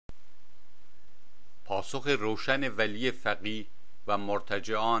پاسخ روشن ولی فقیه و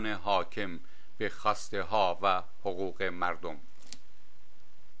مرتجعان حاکم به خواسته ها و حقوق مردم.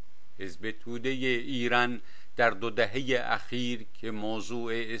 حزب توده ایران در 2 دهه اخیر که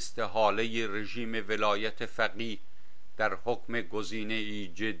موضوع استحاله رژیم ولایت فقیه در حکم گزینه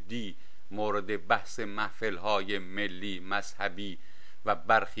جدی مورد بحث محفل های ملی مذهبی و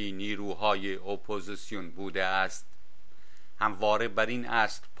برخی نیروهای اپوزیسیون بوده است، همواره بر این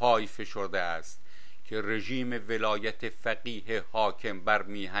اصل پای فشرده است که رژیم ولایت فقیه حاکم بر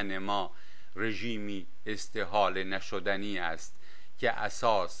میهن ما رژیمی استحاله نشدنی است که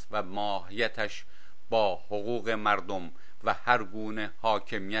اساس و ماهیتش با حقوق مردم و هرگونه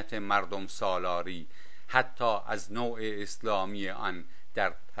حاکمیت مردم سالاری حتی از نوع اسلامی آن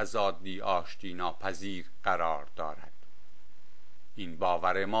در تضادی آشتی ناپذیر قرار دارد. این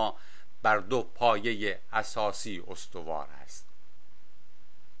باور ما بر 2 پایه اساسی استوار است.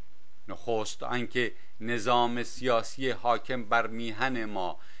 نخست آنکه نظام سیاسی حاکم بر میهن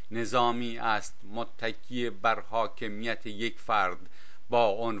ما نظامی است متکی بر حاکمیت یک فرد با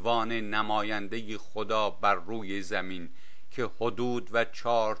عنوان نماینده خدا بر روی زمین که حدود و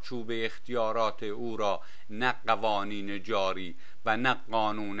چارچوب اختیارات او را نه قوانین جاری و نه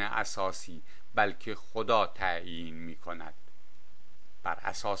قانون اساسی بلکه خدا تعیین می کند. بر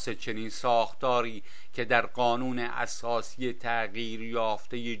اساس چنین ساختاری که در قانون اساسی تغییر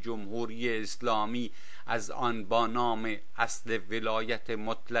یافته جمهوری اسلامی از آن با نام اصل ولایت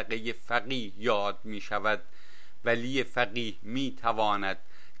مطلقه فقیه یاد می شود، ولی فقیه می تواند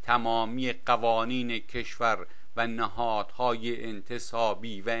تمامی قوانین کشور و نهادهای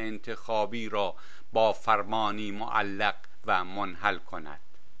انتصابی و انتخابی را با فرمانی معلق و منحل کند.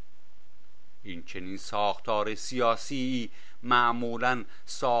 این چنین ساختار سیاسی معمولاً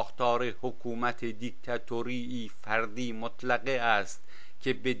ساختار حکومت دیکتاتوری فردی مطلقه است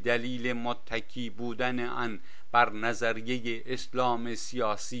که به دلیل متکی بودن آن بر نظریه اسلام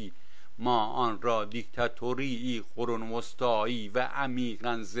سیاسی ما آن را دیکتاتوری قرون وسطایی و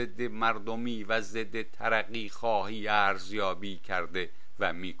عمیقاً ضد مردمی و ضد ترقی خواهی ارزیابی کرده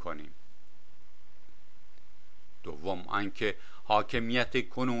و می کنیم. دوم آنکه حاکمیت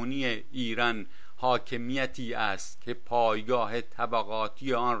کنونی ایران حاکمیتی است که پایگاه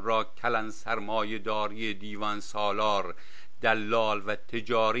طبقاتی آن را کلان سرمایه‌داری دیوان سالار، دلال و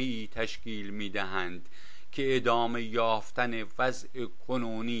تجاری تشکیل می‌دهند که ادامه یافتن وضع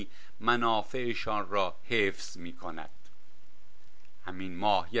کنونی منافعشان را حفظ می‌کند. همین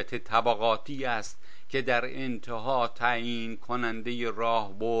ماهیت طبقاتی است که در انتها تعیین کننده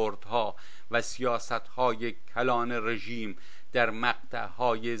راهبردها و سیاست‌های کلان رژیم در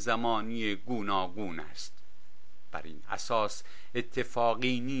مقطع‌های زمانی گوناگون است. بر این اساس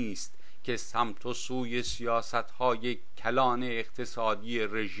اتفاقی نیست که سمت و سوی سیاست‌های کلان اقتصادی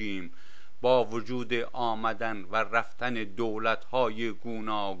رژیم با وجود آمدن و رفتن دولت‌های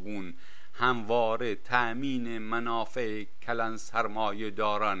گوناگون همواره تأمین منافع کلان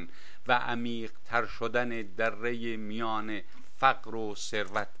سرمایه‌داران و عمیق‌تر شدن دره میان فقر و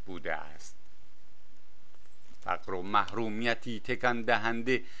ثروت بوده است. فقر و محرومیتی تکان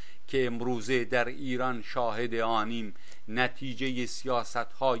دهنده که امروزه در ایران شاهد آنیم نتیجه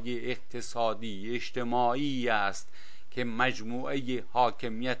سیاست‌های اقتصادی اجتماعی است که مجموعه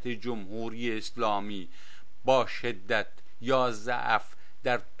حاکمیت جمهوری اسلامی با شدت یا ضعف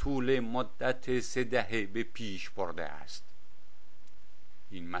در طول مدت 3 دهه به پیش برده است.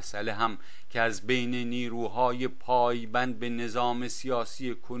 این مسئله هم که از بین نیروهای پایبند به نظام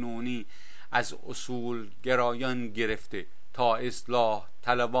سیاسی کنونی از اصول گرایان گرفته تا اصلاح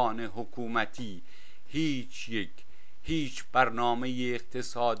طلبان حکومتی هیچ برنامه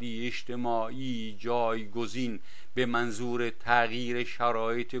اقتصادی اجتماعی جایگزین به منظور تغییر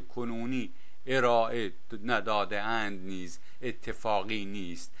شرایط کنونی ارائه نداده اند نیز اتفاقی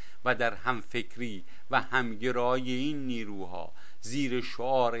نیست و در همفکری و همگرایی این نیروها زیر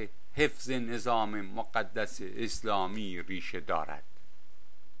شعار حفظ نظام مقدس اسلامی ریشه دارد.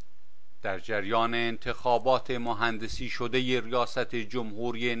 در جریان انتخابات مهندسی شده ریاست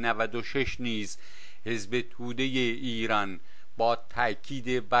جمهوری 96 نیز حزب توده ایران با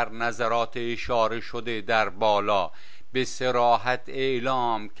تأکید بر نظرات اشاره شده در بالا به صراحت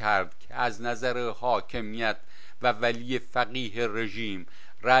اعلام کرد که از نظر حاکمیت و ولی فقیه رژیم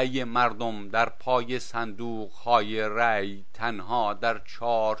رأی مردم در پای صندوق‌های رأی تنها در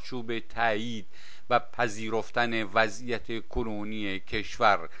چارچوب تایید و پذیرفتن وضعیت کنونی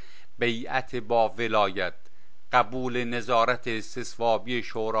کشور، بیعت با ولایت، قبول نظارت استصوابی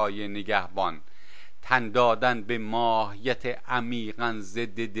شورای نگهبان، تن دادن به ماهیت عمیقاً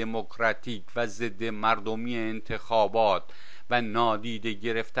ضد دموکراتیک و ضد مردمی انتخابات و نادیده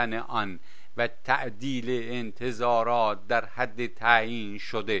گرفتن آن و تعدیل انتظارات در حد تعیین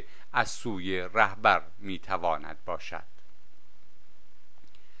شده از سوی رهبر میتواند باشد.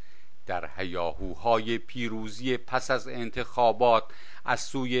 در هیاهوهای پیروزی پس از انتخابات از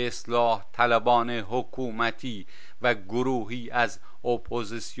سوی اصلاح طلبان حکومتی و گروهی از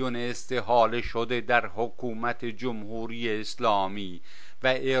اپوزیسیون استحاله شده در حکومت جمهوری اسلامی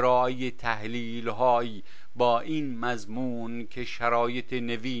و ارائه تحلیل‌هایی با این مضمون که شرایط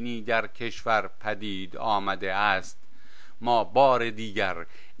نوینی در کشور پدید آمده است، ما بار دیگر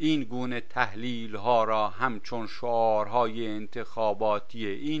این گونه تحلیل ها را همچون شعارهای انتخاباتی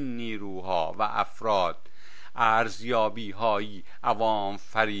این نیروها و افراد، ارزیابی هایی عوام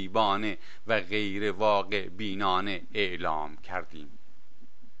فریبانه و غیر واقع بینانه اعلام کردیم.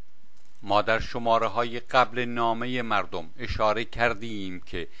 ما در شماره های قبل نامه مردم اشاره کردیم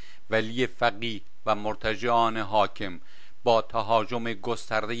که ولی فقیه و مرتجعان حاکم با تهاجم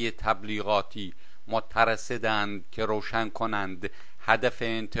گسترده تبلیغاتی مترصدند که روشن کنند هدف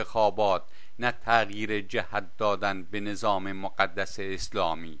انتخابات نه تغییر جهت دادن به نظام مقدس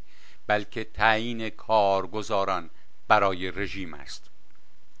اسلامی بلکه تعیین کارگزاران برای رژیم است.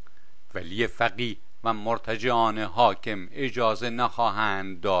 ولی فقیه و مرتجعان حاکم اجازه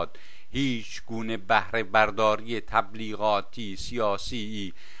نخواهند داد هیچ گونه بهره برداری تبلیغاتی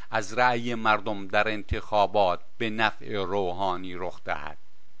سیاسی از رأی مردم در انتخابات به نفع روحانی رخ دهد.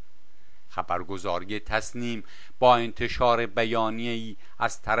 خبرگزاری تصنیم با انتشار بیانیه‌ای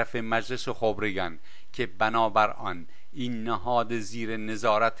از طرف مجلس خبرگان که بنابر آن این نهاد زیر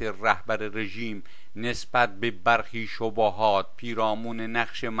نظارت رهبر رژیم نسبت به برخی شبهات پیرامون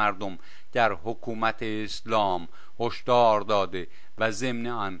نقش مردم در حکومت اسلام هشدار داده و ضمن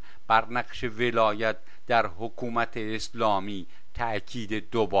آن بر نقش ولایت در حکومت اسلامی تأکید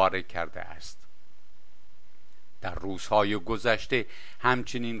دوباره کرده است. در روزهای گذشته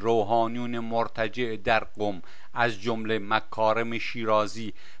همچنین روحانیون مرتجع در قم از جمله مکارم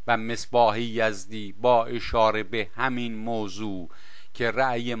شیرازی و مصباح یزدی با اشاره به همین موضوع که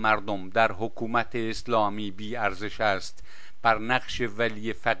رأی مردم در حکومت اسلامی بی ارزش است بر نقش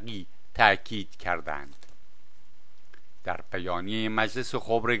ولی فقیه تأکید کردند. در بیانیه مجلس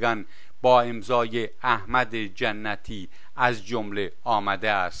خبرگان با امضای احمد جنتی از جمله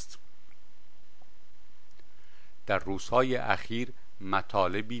آمده است: در روزهای اخیر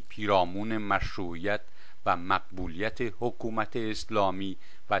مطالبی پیرامون مشروعیت و مقبولیت حکومت اسلامی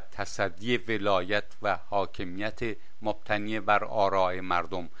و تصدی ولایت و حاکمیت مبتنی بر آراء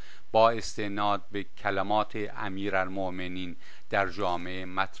مردم با استناد به کلمات امیرالمؤمنین در جامعه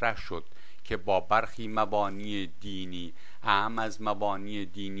مطرح شد که با برخی مبانی دینی اهم از مبانی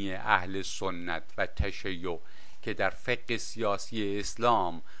دینی اهل سنت و تشیع که در فقه سیاسی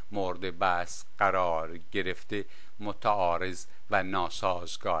اسلام مورد بحث قرار گرفته متعارض و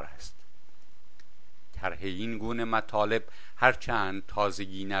ناسازگار است. طرح این گونه مطالب هرچند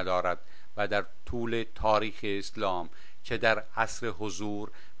تازگی ندارد و در طول تاریخ اسلام چه در عصر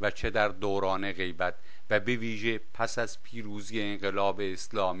حضور و چه در دوران غیبت و به ویژه پس از پیروزی انقلاب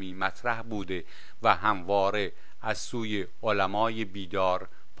اسلامی مطرح بوده و همواره از سوی علمای بیدار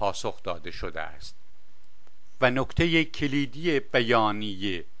پاسخ داده شده است. و نکته کلیدی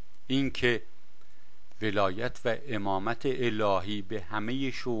بیانیه این که ولایت و امامت الهی به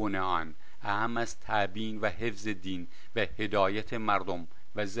همه شؤون آن اهم از تبیین و حفظ دین و هدایت مردم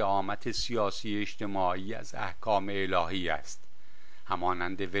و زعامت سیاسی اجتماعی از احکام الهی است،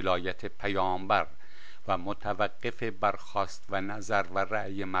 همانند ولایت پیامبر و متوقف بر خواست و نظر و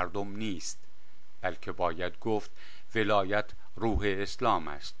رأی مردم نیست، بلکه باید گفت ولایت روح اسلام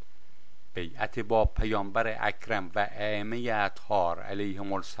است. بیعت با پیامبر اکرم و ائمه اطهار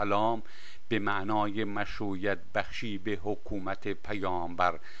علیهم السلام به معنای مشروعیت بخشی به حکومت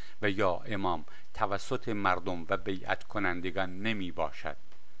پیامبر و یا امام توسط مردم و بیعت کنندگان نمی باشد،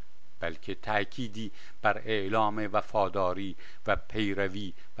 بلکه تأکیدی بر اعلام وفاداری و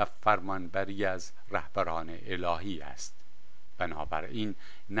پیروی و فرمانبری از رهبران الهی است. بنابراین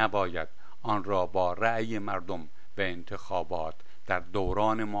نباید آن را با رأی مردم و انتخابات در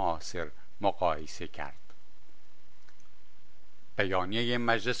دوران معاصر مقایسه کرد. بیانیه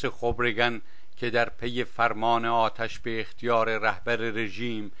مجلس خبرگان که در پی فرمان آتش به اختیار رهبر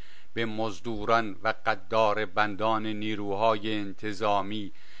رژیم به مزدوران و قدار بندان نیروهای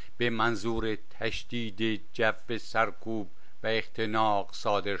انتظامی به منظور تشدید جو سرکوب و اختناق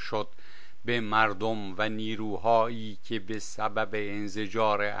صادر شد، به مردم و نیروهایی که به سبب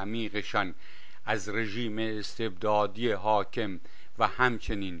انزجار عمیقشان از رژیم استبدادی حاکم و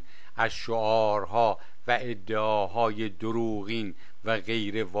همچنین از شعارها و ادعاهای دروغین و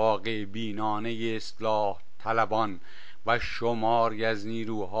غیر واقع بینانه اصلاح طلبان و شماری از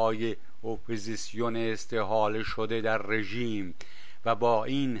نیروهای اپوزیسیون استحاله شده در رژیم و با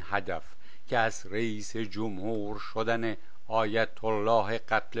این هدف که از رئیس جمهور شدن آیت الله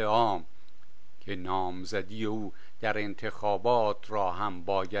قتل عام که نامزدی او در انتخابات را هم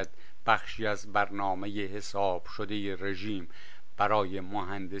باید بخشی از برنامه حساب شده رژیم برای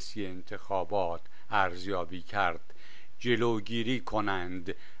مهندسی انتخابات ارزیابی کرد جلوگیری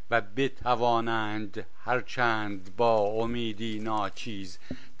کنند و بتوانند هرچند با امیدی ناچیز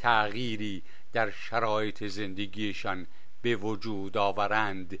تغییری در شرایط زندگیشان به وجود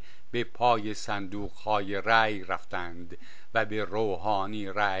آورند، به پای صندوق‌های رأی رفتند و به روحانی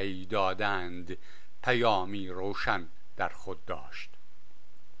رأی دادند. پیامی روشن در خود داشت.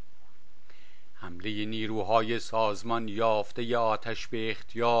 حمله نیروهای سازمان یافته آتش به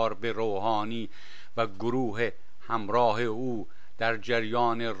اختیار به روحانی و گروه همراه او در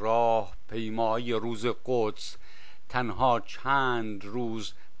جریان راه پیمایی روز قدس تنها چند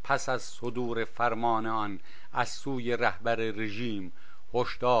روز پس از صدور فرمان آن از سوی رهبر رژیم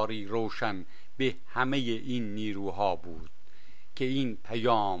هشداری روشن به همه این نیروها بود که این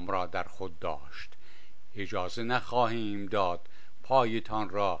پیام را در خود داشت: اجازه نخواهیم داد پایتان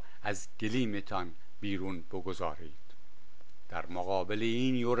را از گلیمتان بیرون بگذارید. در مقابل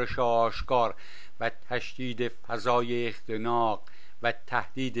این یورش آشکار و تشدید فضای اختناق و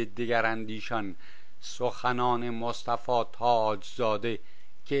تهدید دگراندیشان، سخنان مصطفی تاجزاده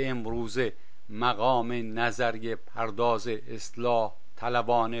که امروزه مقام نظریه پرداز اصلاح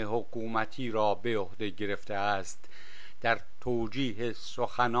طلبان حکومتی را به عهده گرفته است، در توجیه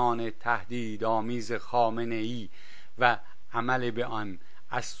سخنان تهدیدآمیز خامنه‌ای و عمل به آن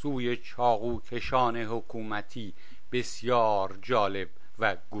از سوی چاقوکشان حکومتی بسیار جالب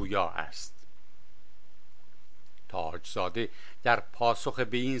و گویا است. تاجزاده در پاسخ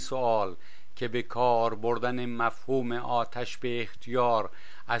به این سؤال که به کار بردن مفهوم آتش به اختیار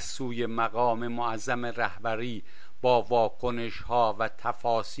از سوی مقام معظم رهبری با واکنش‌ها و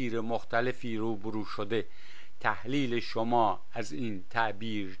تفاسیر مختلفی روبرو شده، تحلیل شما از این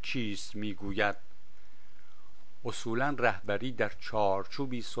تعبیر چیست میگوید؟ اصولاً رهبری در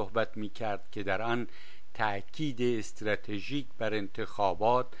چارچوبی صحبت میکرد که در آن تأکید استراتژیک بر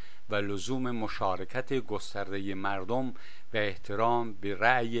انتخابات و لزوم مشارکت گسترده مردم و احترام به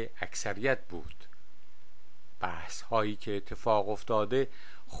رأی اکثریت بود. بحث هایی که اتفاق افتاده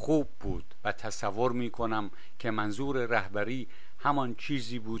خوب بود و تصور می کنم که منظور رهبری همان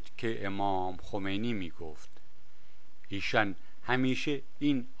چیزی بود که امام خمینی می گفت. ایشان همیشه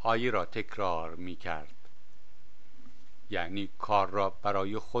این آیه را تکرار می کرد: یعنی کار را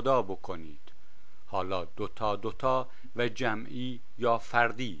برای خدا بکنید، حالا دوتا و جمعی یا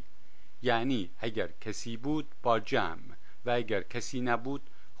فردی، یعنی اگر کسی بود با جمع و اگر کسی نبود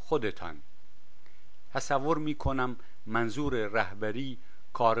خودتان. تصور می کنم منظور رهبری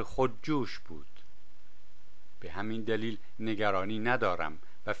کار خودجوش بود. به همین دلیل نگرانی ندارم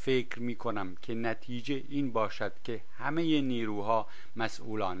و فکر می کنم که نتیجه این باشد که همه نیروها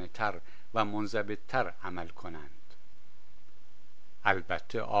مسئولانه تر و منضبط تر عمل کنند.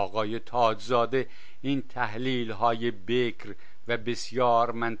 البته آقای تاجزاده این تحلیل های بکر و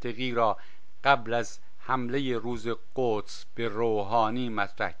بسیار منطقی را قبل از حمله روز قدس به روحانی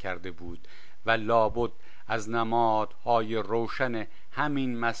مطرح کرده بود و لابد از نمادهای روشن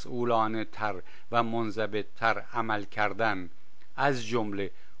همین مسئولانه تر و منضبط تر عمل کردن، از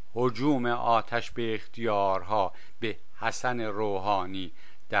جمله هجوم آتش به اختیارها به حسن روحانی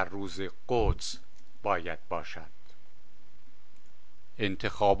در روز قدس باید باشد.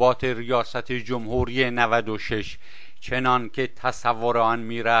 انتخابات ریاست جمهوری 96 چنان که تصور آن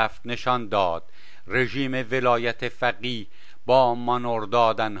می رفت نشان داد رژیم ولایت فقیه با مانور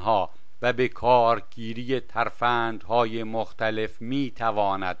دادنها و به کارگیری ترفندهای مختلف می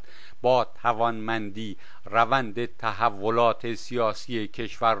تواند با توانمندی روند تحولات سیاسی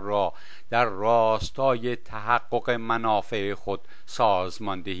کشور را در راستای تحقق منافع خود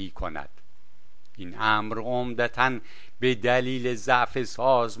سازماندهی کند. این امر عمدتاً به دلیل ضعف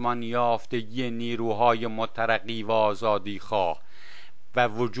سازمان یافتگی نیروهای مترقی و آزادیخواه و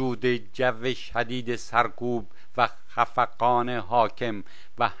وجود جو شدید سرکوب و خفقان حاکم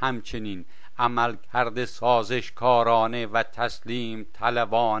و همچنین عملکرد سازشکارانه و تسلیم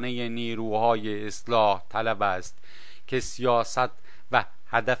طلبانه نیروهای اصلاح طلب است که سیاست و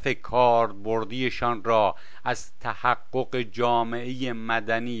هدف کاربردیشان را از تحقق جامعه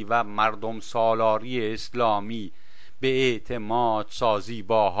مدنی و مردم سالاری اسلامی به اعتماد سازی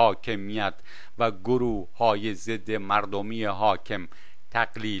با حاکمیت و گروه‌های ضد مردمی حاکم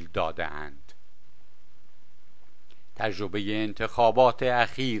تقلیل داده‌اند. تجربه انتخابات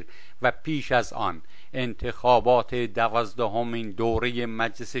اخیر و پیش از آن انتخابات 12مین دوره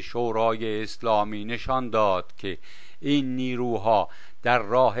مجلس شورای اسلامی نشان داد که این نیروها در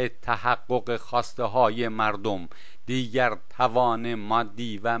راه تحقق خواسته های مردم دیگر توان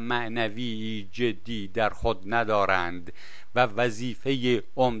مادی و معنوی جدی در خود ندارند و وظیفه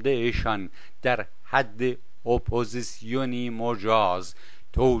عمدهشان در حد اپوزیسیونی مجاز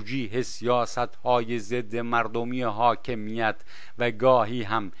توجیه سیاست‌های ضد مردمی حاکمیت و گاهی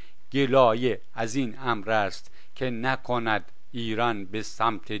هم گلایه از این امر است که نکند ایران به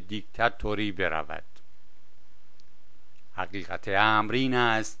سمت دیکتاتوری برود. حقیقت امر این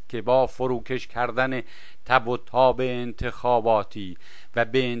است که با فروکش کردن تب و تاب انتخاباتی و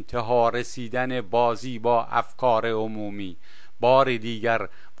به انتها رسیدن بازی با افکار عمومی، بار دیگر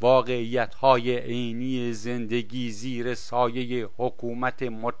واقعیت‌های عینی زندگی زیر سایه حکومت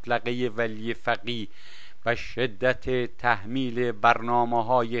مطلقه ولی فقیه و شدت تحمیل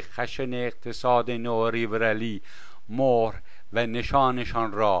برنامه‌های خشن اقتصاد نئولیبرالی مهر و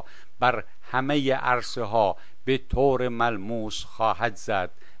نشانشان را بر همه عرصه‌ها به طور ملموس خواهد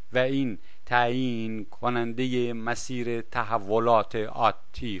زد و این تعیین کننده مسیر تحولات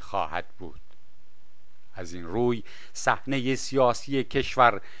آتی خواهد بود. از این روی صحنه سیاسی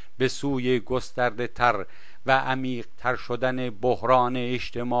کشور به سوی گسترده تر و عمیق تر شدن بحران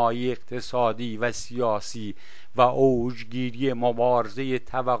اجتماعی، اقتصادی و سیاسی و اوجگیری مبارزه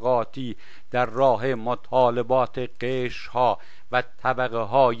طبقاتی در راه مطالبات قشرها و طبقه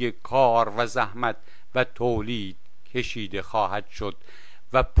های کار و زحمت و تولید کشیده خواهد شد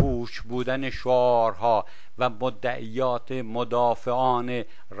و پوچ بودن شعارها و مدعیات مدافعان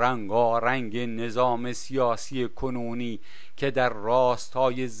رنگارنگ نظام سیاسی کنونی که در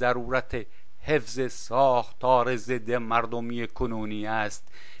راستای ضرورت حفظ ساختار ضد مردمی کنونی است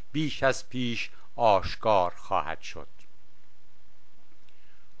بیش از پیش آشکار خواهد شد.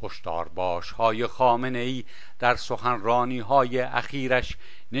 هشدارباش‌های خامنه‌ای در سخنرانی‌های اخیرش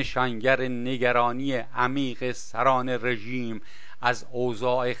نشانگر نگرانی عمیق سران رژیم از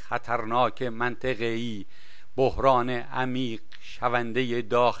اوضاع خطرناک منطقه‌ای، بحران عمیق شونده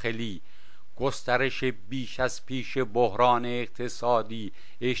داخلی، گسترش بیش از پیش بحران اقتصادی،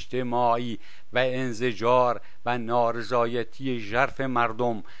 اجتماعی و انزجار و نارضایتی ژرف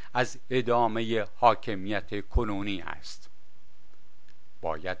مردم از ادامه حاکمیت کنونی است.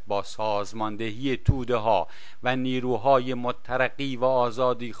 باید با سازماندهی توده ها و نیروهای مترقی و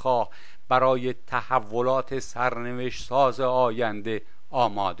آزادی خواه برای تحولات سرنوشت ساز آینده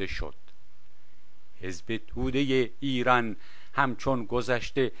آماده شد. حزب توده ایران همچون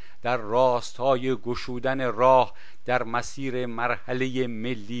گذشته در راستای گشودن راه در مسیر مرحله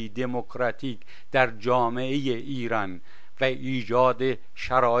ملی دموکراتیک در جامعه ایران و ایجاد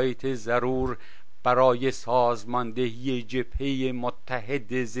شرایط ضرور برای سازماندهی جبهه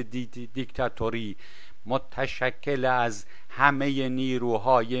متحد ضد دیکتاتوری متشکل از همه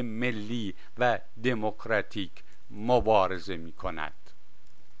نیروهای ملی و دموکراتیک مبارزه می کند.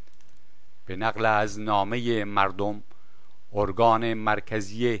 به نقل از نامه مردم، ارگان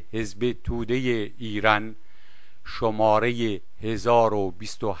مرکزی حزب توده ایران، شماره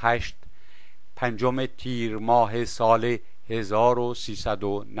 1028، 5 تیر ماه سال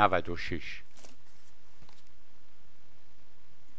 1396.